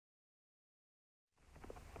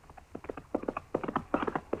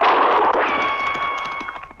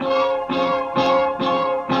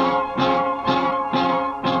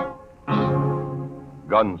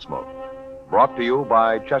Gunsmoke, brought to you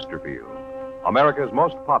by Chesterfield, America's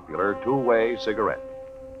most popular two-way cigarette.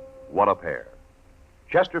 What a pair.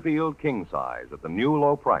 Chesterfield king size at the new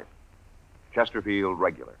low price. Chesterfield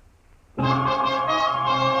regular.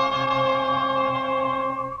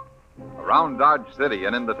 Around Dodge City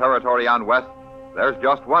and in the territory on West, there's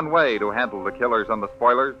just one way to handle the killers and the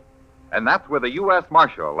spoilers, and that's with a U.S.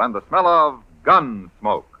 Marshal and the smell of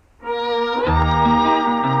Gunsmoke.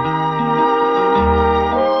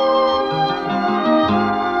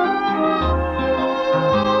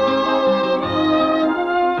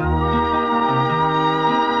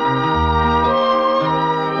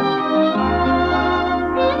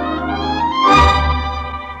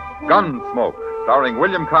 Gunsmoke, starring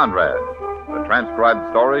William Conrad, the transcribed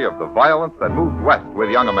story of the violence that moved west with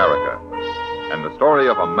young America, and the story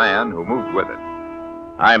of a man who moved with it.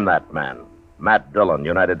 I'm that man, Matt Dillon,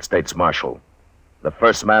 United States Marshal. The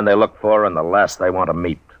first man they look for and the last they want to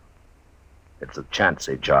meet. It's a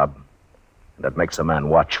chancy job, and it makes a man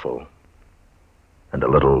watchful and a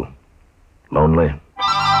little lonely.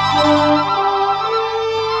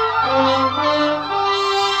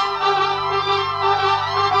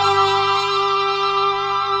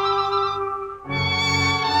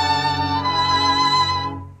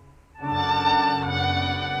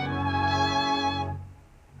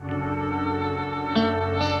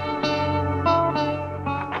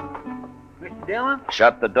 Dillon?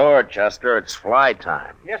 Shut the door, Chester. It's fly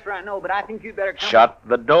time. Yes, sir, I know, but I think you'd better come... Shut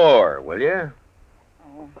the door, will you?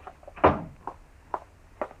 Oh.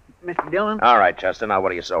 Mr. Dillon? All right, Chester. Now,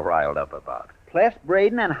 what are you so riled up about? Clef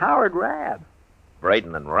Braden and Howard Rabb.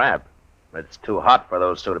 Braden and Rabb? It's too hot for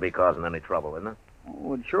those two to be causing any trouble, isn't it?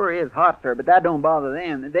 Oh, it sure is hot, sir, but that don't bother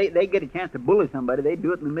them. They get a chance to bully somebody. They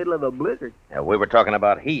do it in the middle of a blizzard. Yeah, we were talking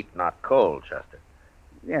about heat, not cold, Chester.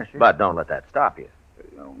 Yes, sir. But don't let that stop you.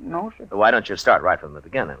 No, sir. Why don't you start right from the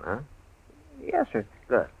beginning, huh? Yes, sir.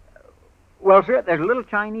 Good. Well, sir, there's a little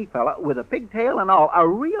Chinese fella with a pigtail and all, a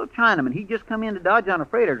real Chinaman. He just come into Dodge on a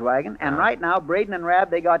freighter's wagon, and right now, Braden and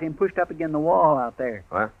Rabb, they got him pushed up against the wall out there.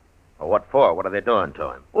 What? Well, what for? What are they doing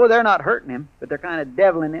to him? Oh, they're not hurting him, but they're kind of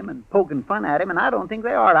deviling him and poking fun at him, and I don't think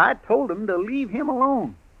they are. I told them to leave him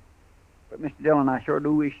alone. But, Mr. Dillon, I sure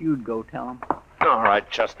do wish you'd go tell him. All right,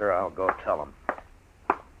 Chester, I'll go tell him.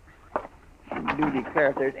 I do declare,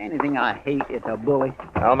 if there's anything I hate, it's a bully.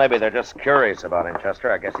 Well, maybe they're just curious about him,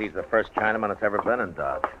 Chester. I guess he's the first Chinaman that's ever been in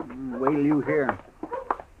Dodge. Wait till you hear him.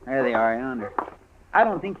 There they are yonder. I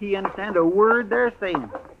don't think he understands a word they're saying.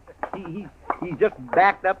 He's just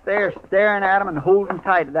backed up there staring at him and holding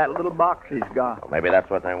tight to that little box he's got. Well, maybe that's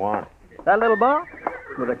what they want. That little box?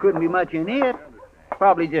 Well, there couldn't be much in it.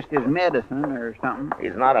 Probably just his medicine or something.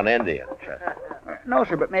 He's not an Indian, Chester. No,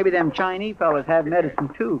 sir, but maybe them Chinese fellas have medicine,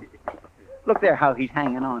 too. Look there how he's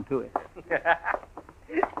hanging on to it.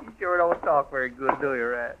 You sure don't talk very good, do you,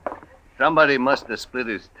 Rat? Somebody must have split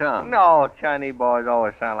his tongue. No, Chinese boys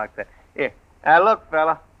always sound like that. Here, now look,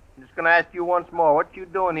 fella. I'm just going to ask you once more. What you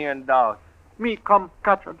doing here in Dodge? Me come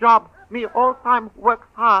catch a job. Me all time work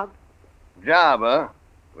hard. Job, huh?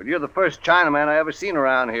 Well, you're the first Chinaman I ever seen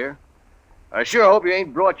around here. I sure hope you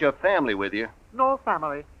ain't brought your family with you. No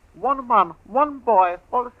family. One man, one boy,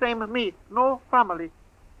 all the same me. No family.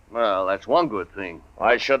 Well, that's one good thing.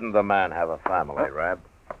 Why shouldn't the man have a family, Rabb?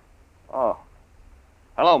 Oh.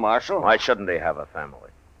 Hello, Marshal. Why shouldn't he have a family?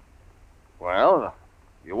 Well,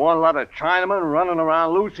 you want a lot of Chinamen running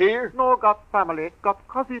around loose here? No got family. Got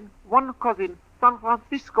cousin, one cousin, San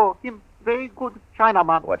Francisco. Him very good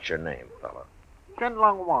Chinaman. What's your name, fella? Chen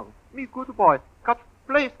Lang Wang. Me good boy. Got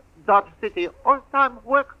place Dodge City. All time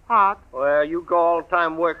work hard. Well, you go all the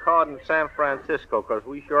time work hard in San Francisco, because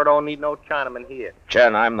we sure don't need no Chinaman here.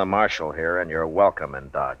 Chen, I'm the marshal here, and you're welcome in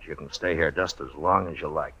Dodge. You can stay here just as long as you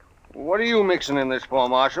like. What are you mixing in this for,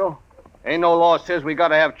 Marshal? Ain't no law says we got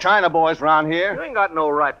to have China boys around here. You ain't got no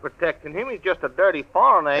right protecting him. He's just a dirty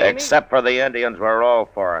foreigner, ain't Except for the Indians, we're all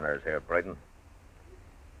foreigners here, Braden.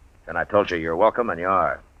 And I told you you're welcome, and you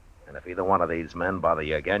are. And if either one of these men bother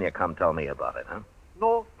you again, you come tell me about it, huh?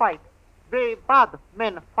 No fight. Very bad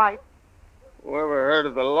men fight. Whoever heard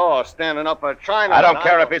of the law standing up for China? I don't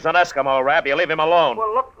care if he's an Eskimo, Rabb. You leave him alone.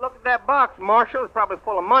 Well, look at that box, Marshal. It's probably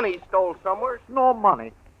full of money he stole somewhere. No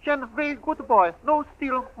money. Chen very good boy. No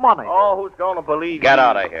steal money. Oh, who's going to believe Get you?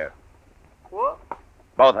 out of here. What?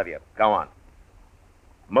 Both of you. Go on.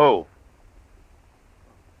 Move.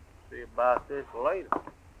 See about this later.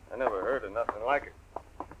 I never heard of nothing like it.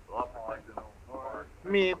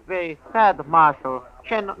 Me very sad, Marshal.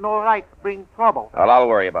 Chen no right bring trouble. Well, I'll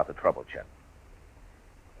worry about the trouble, Chen.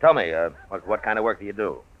 Tell me, what kind of work do you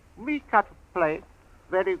do? Me catch play.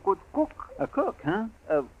 Very good cook. A cook, huh?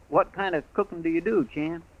 What kind of cooking do you do,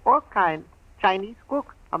 Chan? All kind. Chinese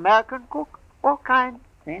cook, American cook, all kind.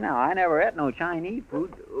 Say, now, I never ate no Chinese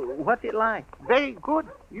food. What's it like? Very good.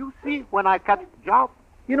 You see when I catch the job.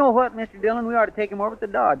 You know what, Mr. Dillon? We ought to take him over to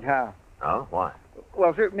the Dodge House. Oh, why?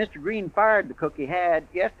 Well, sir, Mr. Green fired the cook he had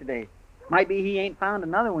yesterday. Might be he ain't found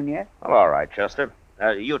another one yet. Well, all right, Chester.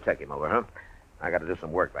 You take him over, huh? I got to do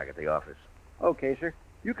some work back at the office. Okay, sir.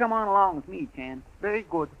 You come on along with me, Chan. Very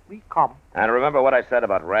good. We come. And remember what I said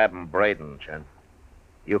about Rab and Braden, Chen.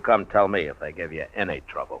 You come tell me if they give you any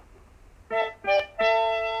trouble.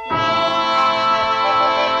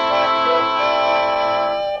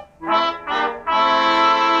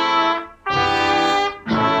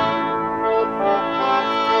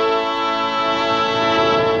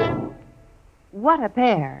 What a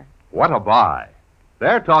pair. What a buy.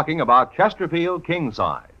 They're talking about Chesterfield King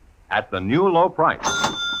Size at the new low price.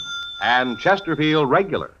 And Chesterfield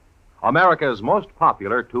Regular, America's most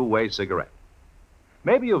popular two-way cigarette.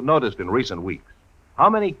 Maybe you've noticed in recent weeks how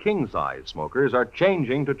many king-size smokers are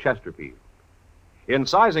changing to Chesterfield. In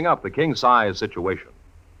sizing up the king-size situation,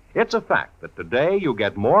 it's a fact that today you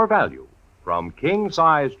get more value from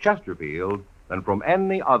king-size Chesterfield than from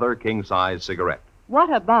any other king-size cigarette.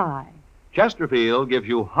 What a buy. Chesterfield gives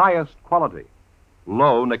you highest quality,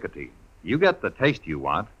 low nicotine. You get the taste you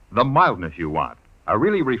want, the mildness you want. A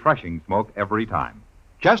really refreshing smoke every time.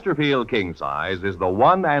 Chesterfield King Size is the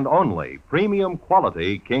one and only premium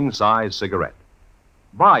quality king-size cigarette.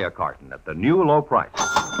 Buy a carton at the new low price.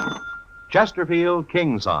 Chesterfield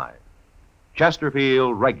King Size.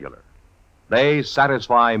 Chesterfield Regular. They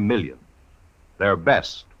satisfy millions. They're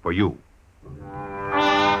best for you.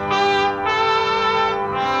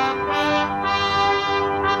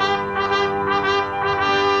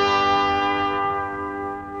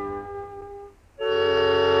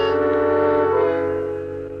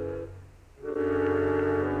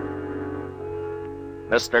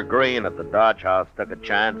 Mr. Green at the Dodge House took a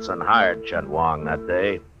chance and hired Chen Wong that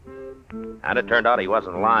day. And it turned out he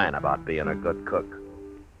wasn't lying about being a good cook.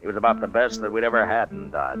 He was about the best that we'd ever had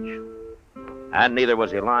in Dodge. And neither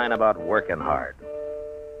was he lying about working hard.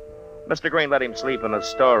 Mr. Green let him sleep in a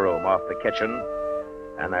storeroom off the kitchen,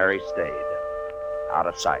 and there he stayed, out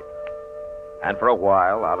of sight. And for a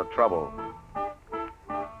while, out of trouble.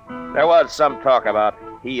 There was some talk about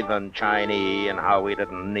heathen Chinese and how we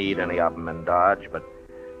didn't need any of them in Dodge, but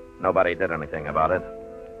nobody did anything about it.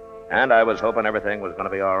 And I was hoping everything was going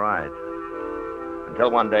to be all right.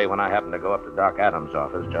 Until one day when I happened to go up to Doc Adams'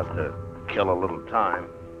 office just to kill a little time.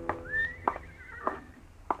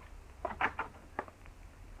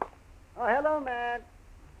 Oh, hello, Matt.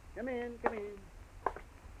 Come in, come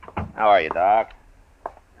in. How are you, Doc?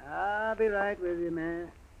 I'll be right with you, Matt.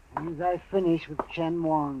 As I finish with Chen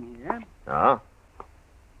Wong here. Oh?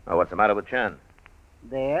 Oh, what's the matter with Chen?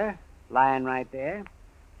 There, lying right there.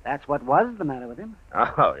 That's what was the matter with him.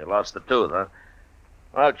 Oh, you lost the tooth, huh?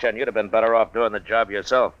 Well, Chen, you'd have been better off doing the job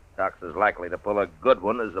yourself. Doc's as likely to pull a good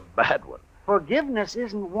one as a bad one. Forgiveness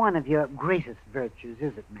isn't one of your greatest virtues,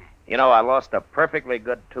 is it, Matt? You know, I lost a perfectly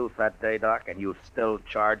good tooth that day, Doc, and you still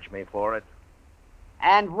charge me for it?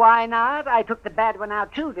 And why not? I took the bad one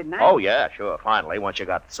out, too, didn't I? Oh, yeah, sure. Finally, once you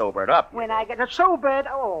got sobered up. When I get sobered,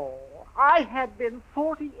 I had been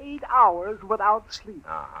 48 hours without sleep.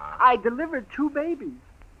 Uh-huh. I delivered 2 babies,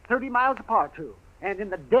 30 miles apart, too, and in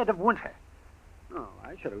the dead of winter. Oh,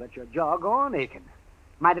 I should have let your jaw go on aching.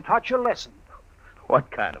 Might have taught you a lesson. What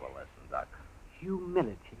kind of a lesson, Doc?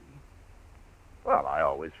 Humility. Well, I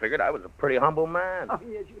always figured I was a pretty humble man. Oh,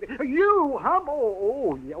 yes, you humble?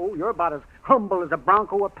 Oh, you're about as humble as a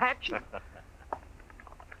Bronco Apache.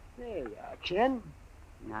 There you are, Chen.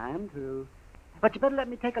 I'm through. But you better let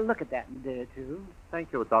me take a look at that in a day or two.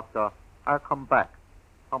 Thank you, Doctor. I'll come back.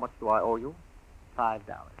 How much do I owe you? $5.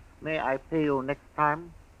 May I pay you next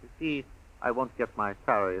time? You see, I won't get my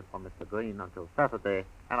salary from Mr. Green until Saturday,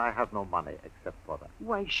 and I have no money except for that.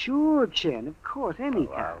 Why, sure, Chen. Of course, any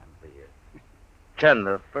Oh, time. I'll be here. Chen,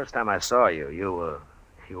 the first time I saw you, you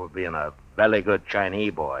were being a very good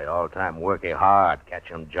Chinese boy, all time working hard,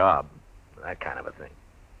 catching job, that kind of a thing.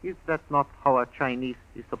 Is that not how a Chinese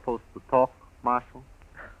is supposed to talk, Marshal?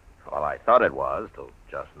 Well, I thought it was till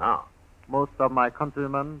just now. Most of my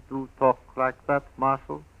countrymen do talk like that,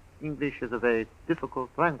 Marshal. English is a very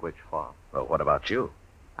difficult language for us. Well, what about you?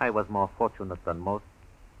 I was more fortunate than most.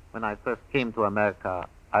 When I first came to America,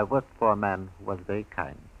 I worked for a man who was very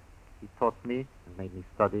kind. He taught me and made me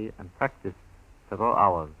study and practice several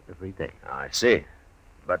hours every day. I see.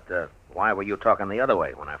 But why were you talking the other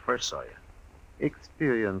way when I first saw you?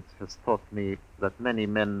 Experience has taught me that many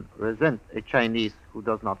men resent a Chinese who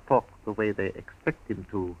does not talk the way they expect him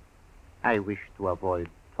to. I wish to avoid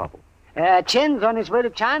trouble. Chen's on his way to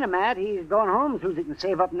China, Matt. He's going home so he can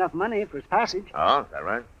save up enough money for his passage. Oh, is that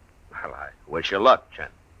right? Well, I wish you luck, Chen.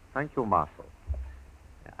 Thank you, Marshal.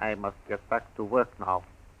 I must get back to work now.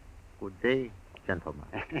 Good day, gentlemen.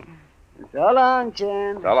 So long,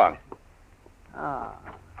 Chen. So long. Ah.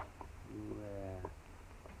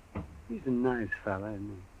 Well, he's a nice fella,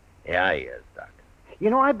 isn't he? Yeah, he is, Doc. You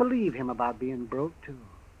know, I believe him about being broke, too.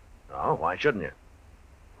 Oh, why shouldn't you?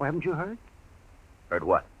 Well, haven't you heard? Heard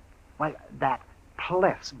what? Well, that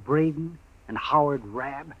Pless, Braden, and Howard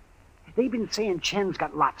Rabb, they've been saying Chen's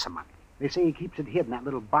got lots of money. They say he keeps it hid in that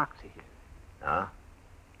little box of his. Huh?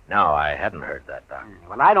 No, I hadn't heard that, Doc.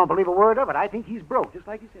 Well, I don't believe a word of it. I think he's broke, just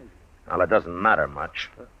like he says. Well, it doesn't matter much.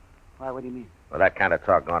 Why, what do you mean? With that kind of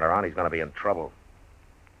talk going around, he's going to be in trouble.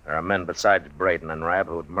 There are men besides Braden and Rabb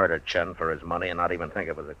who'd murder Chen for his money and not even think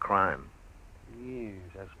it was a crime. Yes,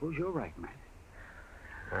 I suppose you're right, man.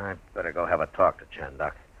 I'd better go have a talk to Chen,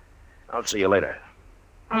 Doc. I'll see you later.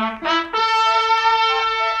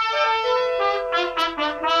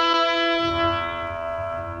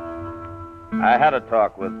 I had a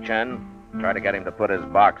talk with Chen. Tried to get him to put his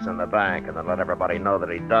box in the bank and then let everybody know that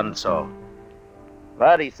he'd done so.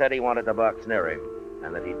 But he said he wanted the box near him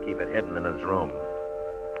and that he'd keep it hidden in his room.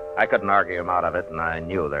 I couldn't argue him out of it, and I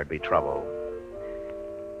knew there'd be trouble.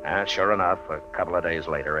 And sure enough, a couple of days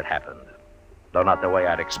later, it happened. Though not the way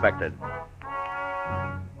I'd expected.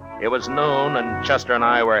 It was noon, and Chester and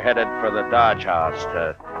I were headed for the Dodge House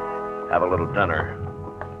to have a little dinner.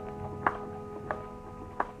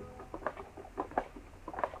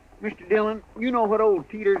 Mr. Dillon, you know what old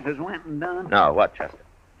Peters has went and done? No, what, Chester?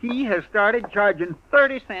 He has started charging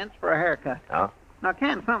 30 cents for a haircut. Oh? Now,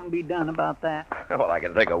 can't something be done about that? Well, I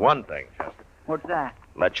can think of one thing, Chester. What's that?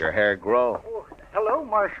 Let your hair grow. Oh, hello,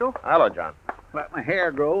 Marshal. Hello, John. Let my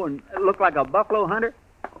hair grow and look like a buffalo hunter?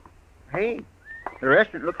 Hey, the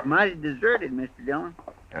restaurant looks mighty deserted, Mr. Dillon.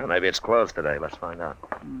 Well, maybe it's closed today. Let's find out.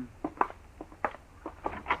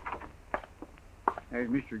 There's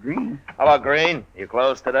Mr. Green. Hello, Green. You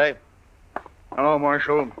closed today? Hello,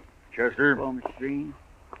 Marshal. Chester. Hello, Mr. Green.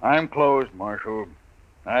 I'm closed, Marshal.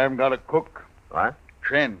 I haven't got a cook. What?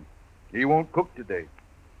 Chen. He won't cook today.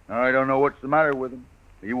 I don't know what's the matter with him.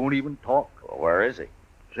 He won't even talk. Well, where is he?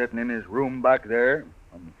 Sitting in his room back there,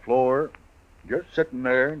 on the floor, just sitting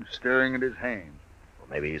there and staring at his hands. Well,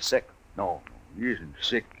 maybe he's sick. No, he isn't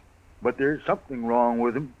sick. But there's something wrong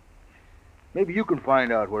with him. Maybe you can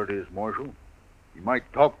find out what it is, Marshal. He might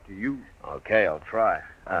talk to you. Okay, I'll try.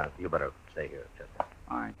 You better stay here, Chester.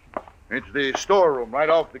 All right. It's the storeroom right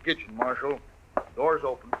off the kitchen, Marshal. Door's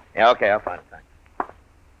open. Yeah, okay, I'll find it. Thanks.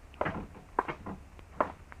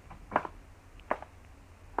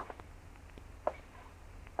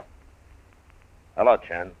 Hello,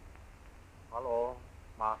 Chen. Hello,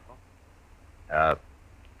 Marshal.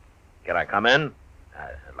 Can I come in?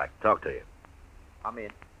 I'd like to talk to you. Come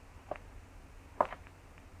in.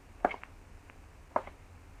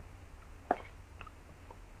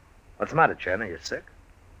 What's the matter, Chen? Are you sick?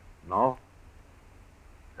 No?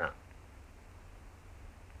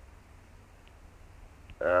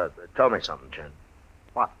 Tell me something, Chen.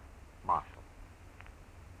 What, Marshal?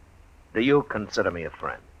 Do you consider me a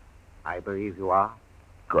friend? I believe you are.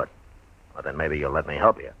 Good. Well, then maybe you'll let me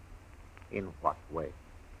help you. In what way?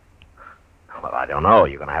 Well, I don't know.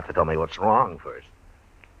 You're going to have to tell me what's wrong first.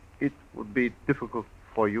 It would be difficult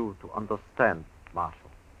for you to understand, Marshal.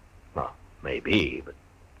 Well, maybe, but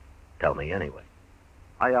tell me anyway.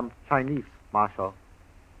 I am Chinese, Marshal.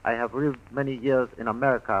 I have lived many years in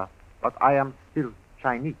America, but I am still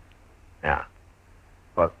Chinese. Yeah.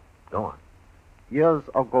 Well, go on. Years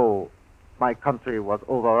ago, my country was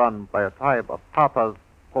overrun by a tribe of Tartars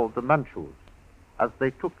called the Manchus. As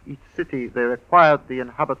they took each city, they required the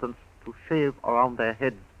inhabitants to shave around their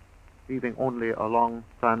heads, leaving only a long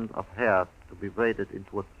strand of hair to be braided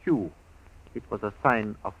into a queue. It was a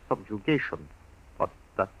sign of subjugation, but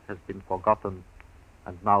that has been forgotten,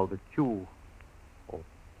 and now the queue, or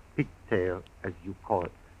pigtail as you call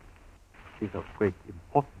it, is of great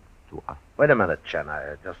importance to us. Wait a minute, Chen.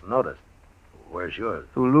 I just noticed. Where's yours?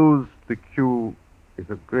 To lose the queue is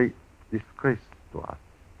a great disgrace to us,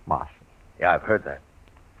 Marshal. Yeah, I've heard that.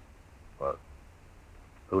 Well,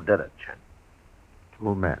 who did it, Chen?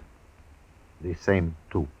 2 men. The same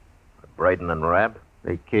 2. Braden and Rabb?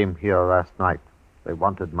 They came here last night. They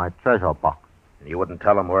wanted my treasure box. And you wouldn't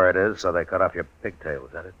tell them where it is, so they cut off your pigtail,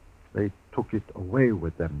 is that it? They took it away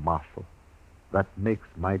with them, Marshal. That makes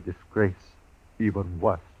my disgrace even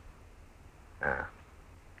worse. Ah.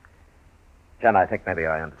 Chen, I think maybe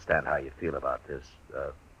I understand how you feel about this.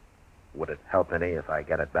 Would it help any if I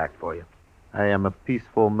get it back for you? I am a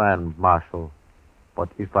peaceful man, Marshal. But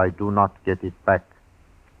if I do not get it back,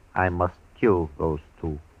 I must kill those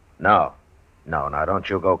two. No, don't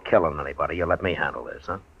you go killing anybody. You let me handle this,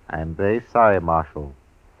 huh? I am very sorry, Marshal,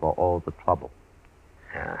 for all the trouble.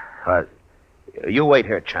 Yeah. You wait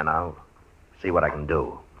here, Chen. I'll see what I can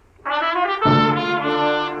do.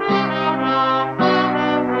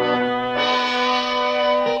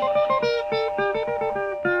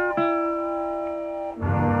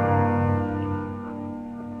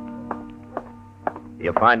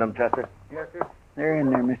 You find them, Chester? Yes, sir. They're in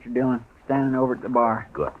there, Mr. Dillon, standing over at the bar.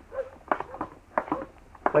 Good.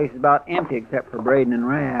 The place is about empty except for Braden and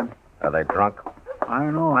Rab. Are they drunk? I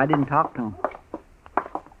don't know. I didn't talk to them.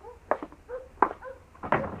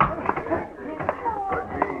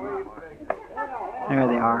 There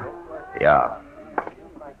they are. Yeah.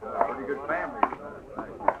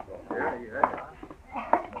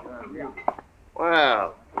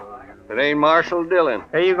 Well, if it ain't Marshal Dillon.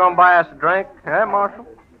 Hey, you gonna buy us a drink, huh, Marshal?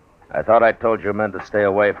 I thought I told you men to stay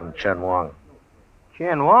away from Chen Wang.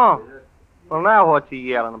 Chen Wang? Well, now what's he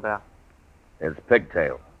yelling about? His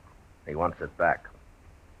pigtail. He wants it back.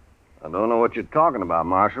 I don't know what you're talking about,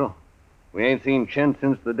 Marshal. We ain't seen Chen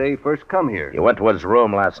since the day he first come here. You went to his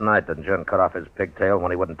room last night, didn't you, and cut off his pigtail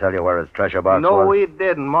when he wouldn't tell you where his treasure box was? No, we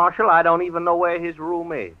didn't, Marshal. I don't even know where his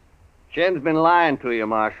room is. Chen's been lying to you,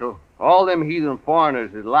 Marshal. All them heathen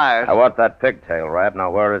foreigners is liars. I want that pigtail, Rab.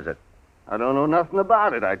 Now, where is it? I don't know nothing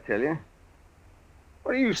about it, I tell you.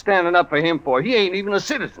 What are you standing up for him for? He ain't even a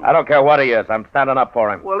citizen. I don't care what he is. I'm standing up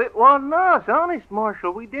for him. Well, it wasn't us, honest,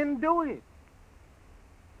 Marshal. We didn't do it.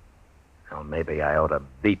 Well, maybe I ought to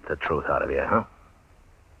beat the truth out of you, huh?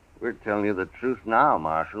 We're telling you the truth now,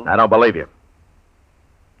 Marshal. I don't believe you.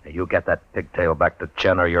 You get that pigtail back to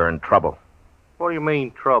Chen or you're in trouble. What do you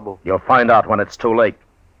mean, trouble? You'll find out when it's too late.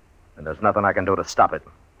 And there's nothing I can do to stop it.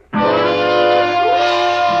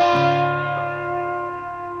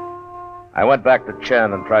 I went back to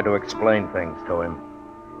Chen and tried to explain things to him.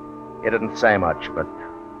 He didn't say much, but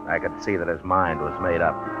I could see that his mind was made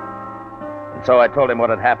up. And so I told him what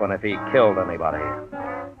had happened if he killed anybody.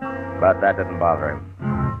 But that didn't bother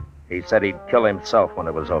him. He said he'd kill himself when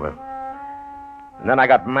it was over. And then I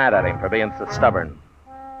got mad at him for being so stubborn.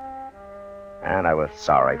 And I was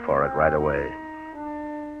sorry for it right away.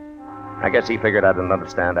 I guess he figured I didn't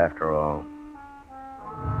understand after all.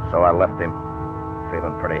 So I left him,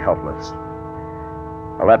 feeling pretty helpless.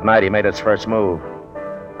 Well, that night he made his first move.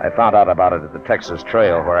 I found out about it at the Texas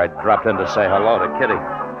Trail, where I dropped in to say hello to Kitty.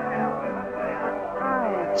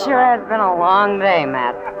 It sure has been a long day,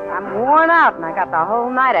 Matt. I'm worn out, and I got the whole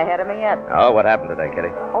night ahead of me yet. Oh, what happened today, Kitty?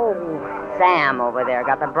 Oh, Sam over there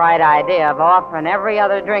got the bright idea of offering every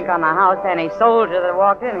other drink on the house to any soldier that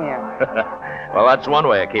walked in here. Well, that's one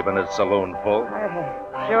way of keeping his saloon full.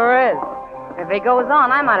 Sure is. If he goes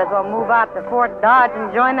on, I might as well move out to Fort Dodge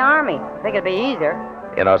and join the Army. I think it'd be easier.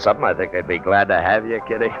 You know something? I think they'd be glad to have you,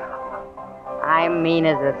 Kitty. I mean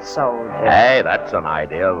as a soldier. Hey, that's an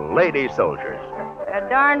idea. Lady soldiers. There are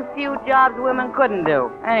darn few jobs women couldn't do,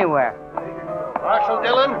 anywhere. Marshal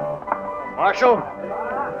Dillon? Marshal?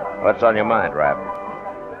 What's on your mind, Rab?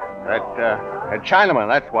 That Chinaman,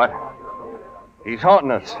 that's what. He's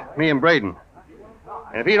haunting us, me and Braden.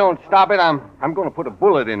 And if he don't stop it, I'm going to put a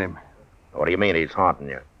bullet in him. What do you mean he's haunting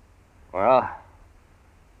you? Well,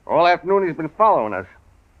 all afternoon he's been following us.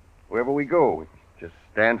 Wherever we go, he just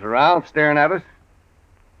stands around staring at us.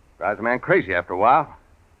 Drives a man crazy after a while.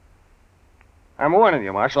 I'm warning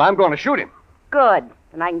you, Marshal. I'm going to shoot him. Good.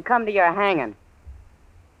 And I can come to your hanging.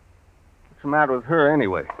 What's the matter with her,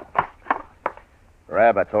 anyway?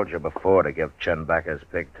 Rab, I told you before to give Chen back his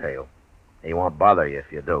pigtail. He won't bother you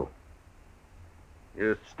if you do.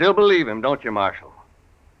 You still believe him, don't you, Marshal?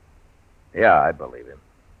 Yeah, I believe him.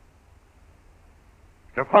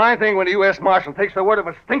 It's a fine thing when the U.S. Marshal takes the word of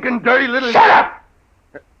a stinking, dirty little... Shut up!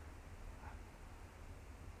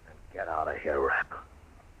 Get out of here, Rab.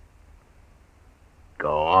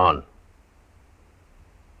 Go on.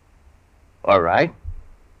 All right.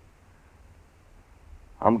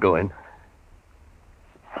 I'm going.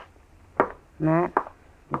 Matt,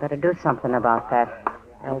 you better do something about that.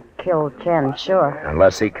 They'll kill Chen, sure.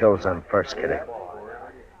 Unless he kills them first, Kitty.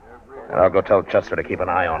 And I'll go tell Chester to keep an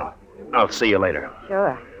eye on him. I'll see you later.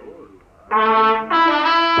 Sure.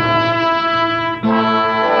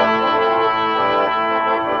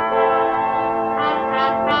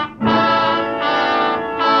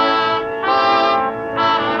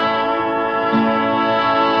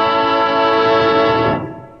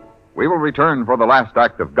 We will return for the last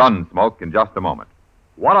act of Gunsmoke in just a moment.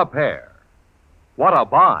 What a pair. What a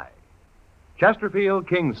buy. Chesterfield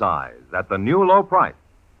King Size at the new low price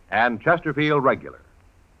and Chesterfield Regular.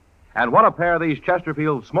 And what a pair these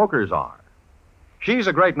Chesterfield smokers are. She's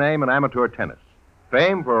a great name in amateur tennis,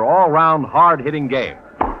 famed for all-round hard-hitting game.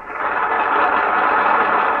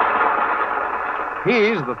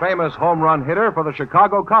 He's the famous home run hitter for the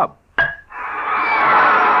Chicago Cubs.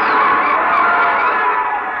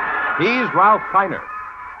 He's Ralph Kiner.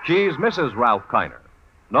 She's Mrs. Ralph Kiner,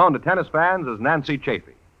 known to tennis fans as Nancy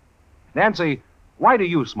Chafee. Nancy, why do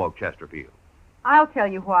you smoke Chesterfield? I'll tell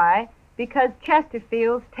you why. Because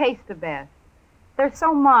Chesterfields taste the best. They're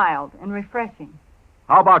so mild and refreshing.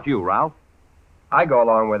 How about you, Ralph? I go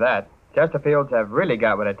along with that. Chesterfields have really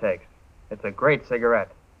got what it takes. It's a great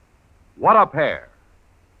cigarette. What a pair.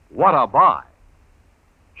 What a buy.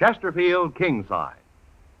 Chesterfield King Size.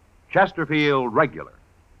 Chesterfield Regular.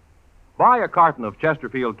 Buy a carton of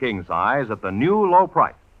Chesterfield King Size at the new low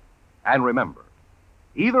price. And remember,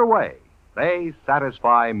 either way, they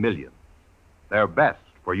satisfy millions. They're best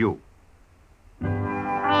for you.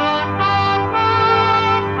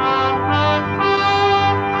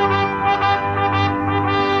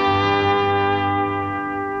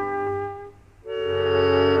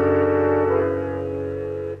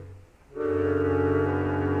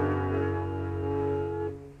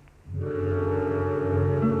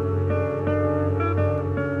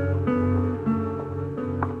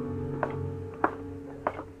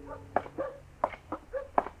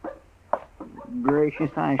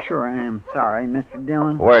 Gracious, I sure am sorry, Mr.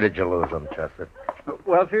 Dillon. Where did you lose them, Chester?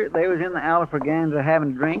 Well, sir, they was in the Alfraganza having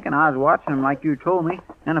a drink, and I was watching them like you told me.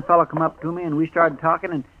 Then a fellow come up to me, and we started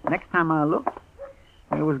talking, and next time I looked,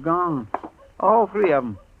 they was gone. All three of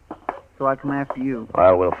them. So I come after you.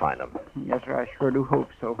 Well, we'll find them. Yes, sir, I sure do hope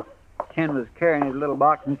so. Ken was carrying his little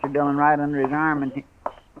box, Mr. Dillon, right under his arm, and he...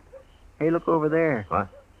 Hey, look over there. What?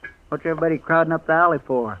 What's everybody crowding up the alley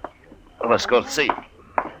for? Well, let's go see.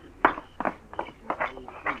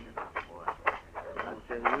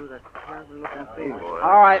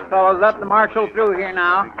 All right, fellows, let the marshal through here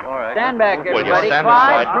now. All right. Stand back, Will you everybody. stand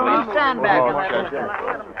Quiet, aside, please. please? Stand back.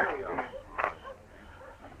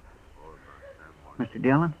 Oh, Mr.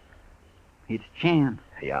 Dillon, it's Chan.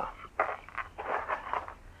 Yeah.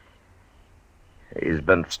 He's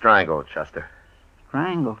been strangled, Chester,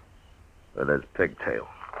 Strangled. with his pigtail.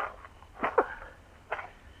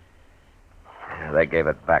 Yeah, they gave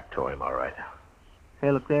it back to him, all right.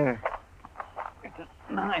 Hey, look there. It's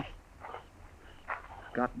a knife.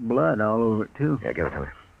 It's got blood all over it, too. Yeah, give it to me.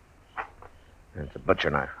 It's a butcher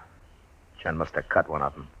knife. Chen must have cut one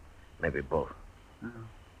of them. Maybe both.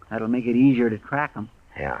 That'll make it easier to track them.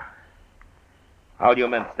 Yeah. All you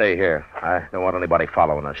men stay here. I don't want anybody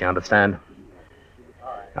following us, you understand?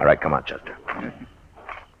 All right, come on, Chester.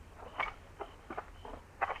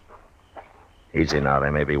 Easy now. They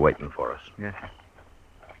may be waiting for us. Yes, sir.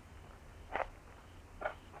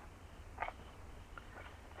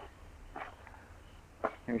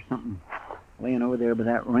 There's something laying over there by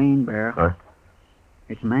that rain barrel. Huh?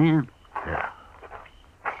 It's a man. Yeah.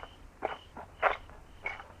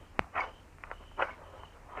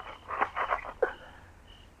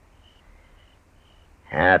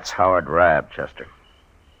 That's Howard Rabb, Chester.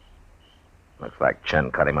 Looks like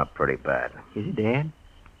Chen cut him up pretty bad. Is he dead?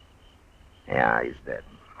 Yeah, he's dead.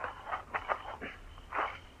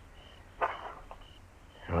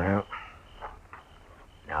 Well,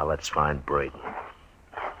 now let's find Braden.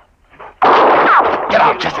 Get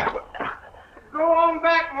out, Chester! Go on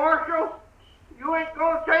back, Marshal. You ain't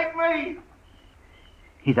gonna take me.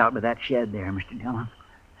 He's out by that shed there, Mr. Dillon.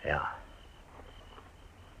 Yeah.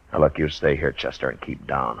 Now, look, you stay here, Chester, and keep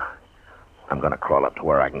down. I'm going to crawl up to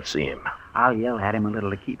where I can see him. I'll yell at him a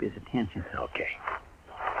little to keep his attention. Okay.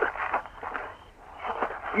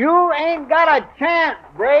 You ain't got a chance,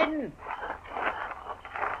 Braden.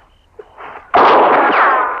 Go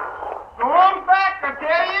on back, I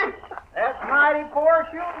tell you. That's mighty poor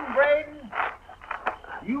shooting, Braden.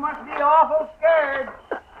 You must be awful scared.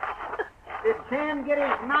 Did Ken get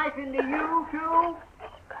his knife into you, too?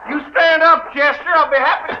 You stand up, Chester. I'll be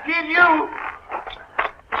happy to kill you.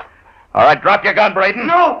 All right, drop your gun, Braden.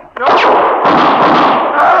 No.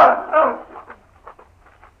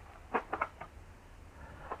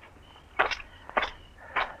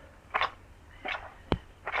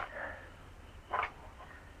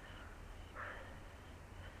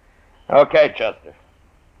 Okay, Chester.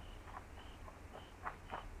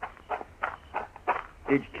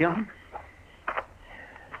 Did you kill him?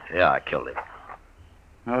 Yeah, I killed him.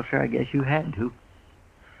 Well, sir, I guess you had to.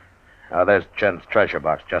 Now, there's Chen's treasure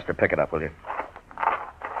box. Chester, pick it up, will you?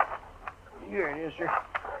 Here it is, sir.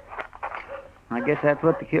 I guess that's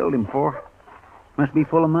what they killed him for. Must be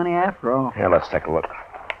full of money after all. Yeah, let's take a look.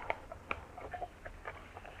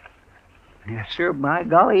 Yes, sir. By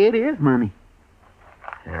golly, it is money.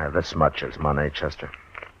 Yeah, this much is money, Chester.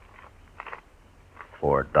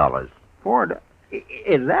 $4.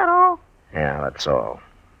 Is that all? Yeah, that's all.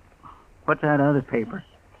 What's that other paper?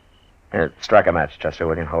 Here, strike a match, Chester,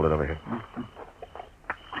 will you? Hold it over here.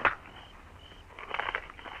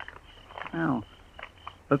 Oh,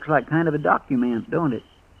 looks like kind of a document, don't it?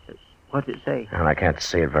 What's it say? And I can't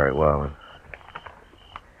see it very well.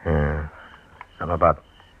 Yeah. Something about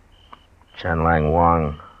Chen Lang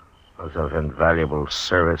Wang was of invaluable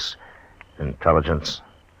service, intelligence,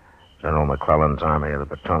 General McClellan's Army of the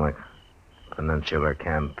Potomac, Peninsular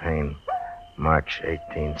Campaign, March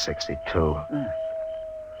 1862.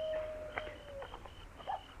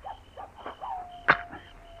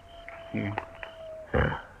 Here.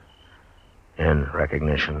 Yeah. In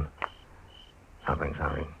recognition. Something.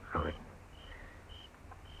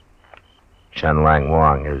 Chen Lang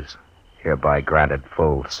Wang is hereby granted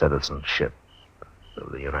full citizenship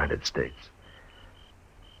of the United States.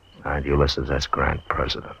 Signed, Ulysses S. Grant,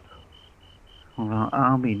 President. Well,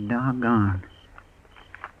 I'll be doggone.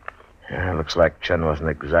 Yeah, looks like Chen wasn't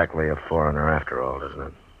exactly a foreigner after all, doesn't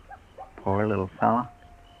it? Poor little fella.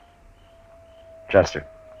 Chester,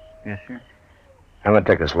 Yes, sir. I'm going to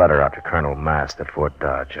take this letter out to Colonel Mast at Fort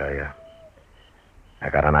Dodge. I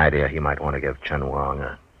got an idea he might want to give Chen Wang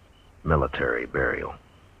a military burial.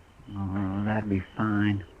 Oh, that'd be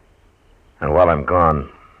fine. And while I'm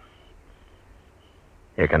gone,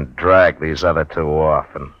 you can drag these other two off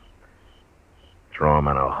and throw them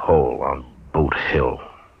in a hole on Boot Hill.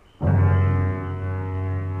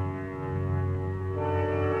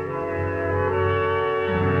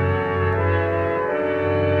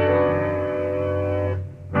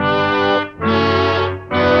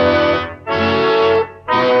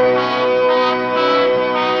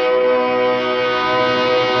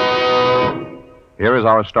 Here is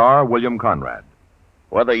our star, William Conrad.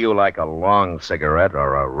 Whether you like a long cigarette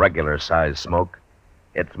or a regular-sized smoke,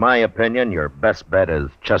 it's my opinion your best bet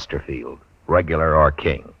is Chesterfield, regular or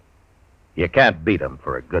king. You can't beat 'em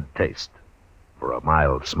for a good taste, for a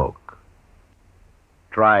mild smoke.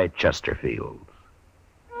 Try Chesterfield.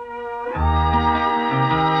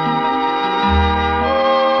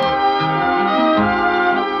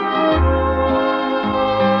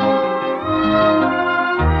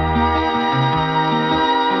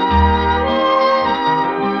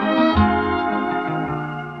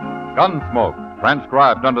 Gunsmoke,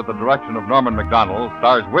 transcribed under the direction of Norman MacDonald,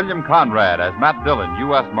 stars William Conrad as Matt Dillon,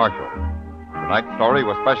 U.S. Marshal. Tonight's story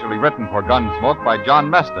was specially written for Gunsmoke by John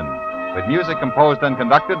Meston, with music composed and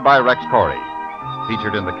conducted by Rex Corey.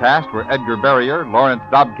 Featured in the cast were Edgar Barrier, Lawrence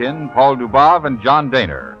Dobkin, Paul Dubov, and John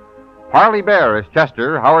Daner. Parley Bear is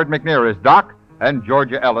Chester, Howard McNear is Doc, and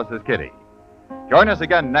Georgia Ellis is Kitty. Join us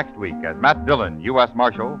again next week as Matt Dillon, U.S.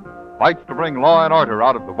 Marshal, fights to bring law and order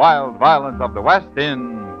out of the wild violence of the West in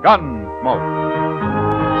Gunsmoke.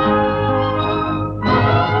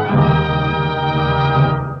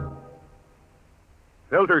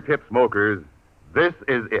 Filter tip smokers, this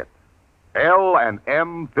is it.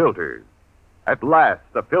 L&M Filters. At last,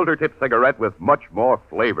 a filter tip cigarette with much more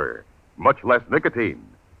flavor, much less nicotine.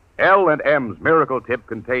 L&M's Miracle Tip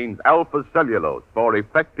contains alpha cellulose for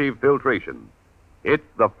effective filtration. It's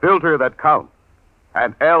the filter that counts,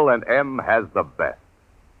 and L&M has the best.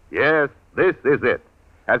 Yes, this is it.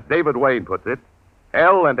 As David Wayne puts it,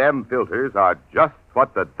 L&M filters are just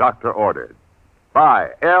what the doctor ordered.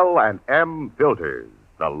 Buy L&M Filters,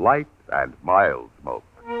 the light and mild smoke.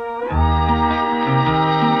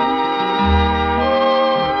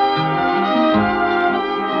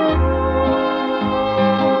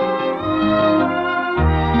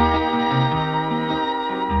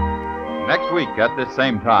 Next week at this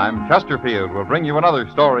same time, Chesterfield will bring you another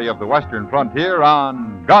story of the Western frontier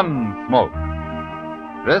on Gunsmoke.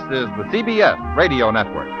 This is the CBS Radio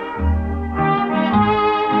Network.